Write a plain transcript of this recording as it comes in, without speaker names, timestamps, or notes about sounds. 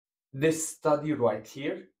This study right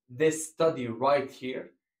here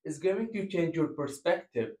is going to change your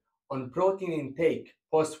perspective on protein intake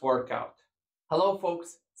post-workout. Hello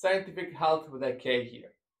folks, Scientific Health with a K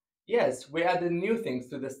here. Yes, we added new things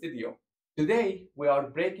to the studio. Today, we are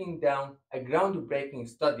breaking down a groundbreaking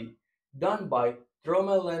study done by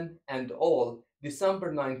Tromelin and al.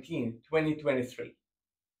 December 19, 2023.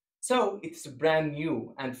 So it's brand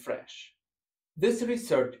new and fresh. This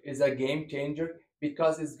research is a game changer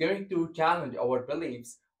because it's going to challenge our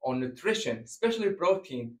beliefs on nutrition, especially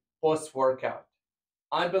protein, post-workout.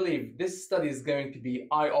 I believe this study is going to be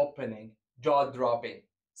eye-opening, jaw-dropping.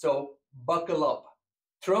 So buckle up.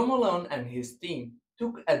 Tromelin and his team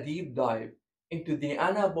took a deep dive into the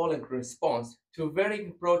anabolic response to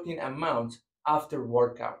varying protein amounts after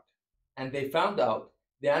workout, and they found out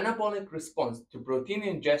the anabolic response to protein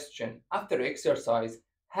ingestion after exercise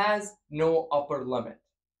has no upper limit.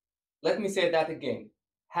 Let me say that again,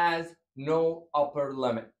 has no upper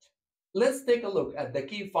limit. Let's take a look at the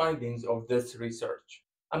key findings of this research.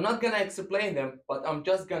 I'm not going to explain them, but I'm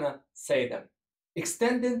just going to say them.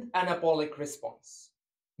 Extended anabolic response.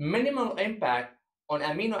 Minimal impact on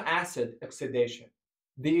amino acid oxidation.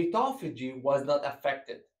 The autophagy was not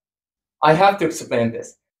affected. I have to explain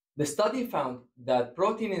this. The study found that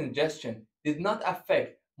protein ingestion did not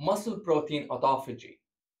affect muscle protein autophagy,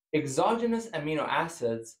 exogenous amino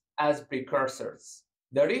acids as precursors.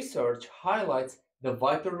 The research highlights the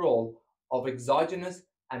vital role of exogenous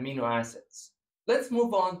amino acids. Let's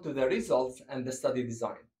move on to the results and the study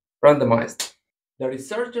design. Randomized. The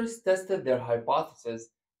researchers tested their hypothesis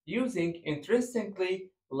using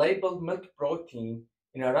intrinsically labeled milk protein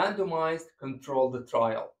in a randomized controlled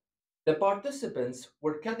trial. The participants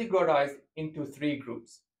were categorized into three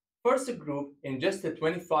groups. First group ingested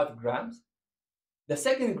 25 grams, the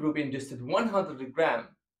second group ingested 100 grams,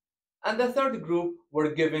 and the third group were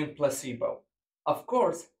given placebo. Of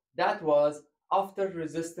course, that was after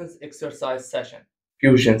resistance exercise session.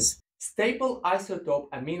 Fusions. Staple isotope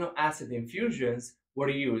amino acid infusions were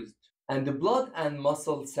used, and the blood and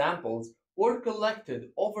muscle samples were collected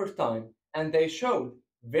over time, and they showed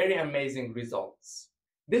very amazing results.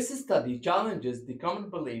 This study challenges the common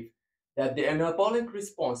belief that the anabolic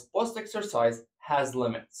response post-exercise has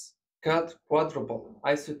limits. Quadruple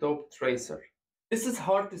isotope tracer. This is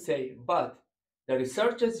hard to say, but the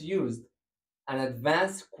researchers used an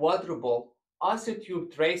advanced quadruple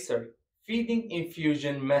isotope tracer feeding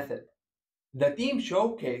infusion method. The team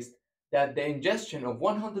showcased that the ingestion of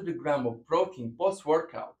 100 grams of protein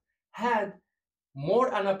post-workout had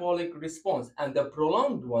more anabolic response and a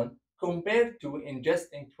prolonged one compared to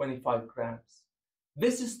ingesting 25 grams.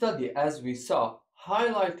 This study, as we saw,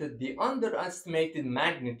 highlighted the underestimated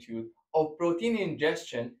magnitude of protein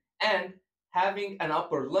ingestion and having an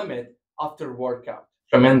upper limit after workout.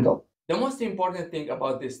 Tremendous. The most important thing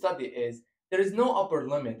about this study is there is no upper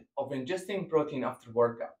limit of ingesting protein after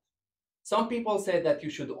workout. Some people say that you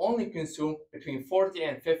should only consume between 40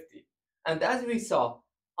 and 50. And as we saw,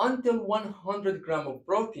 until 100 grams of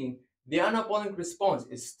protein, the anabolic response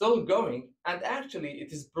is still going and actually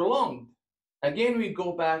it is prolonged. Again, we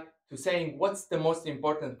go back to saying what's the most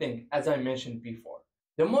important thing, as I mentioned before.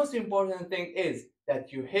 The most important thing is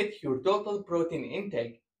that you hit your total protein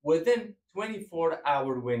intake within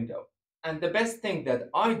 24-hour window. And the best thing that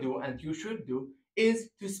I do and you should do is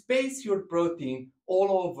to space your protein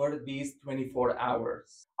all over these 24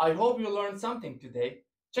 hours. I hope you learned something today.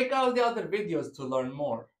 Check out the other videos to learn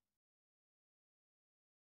more.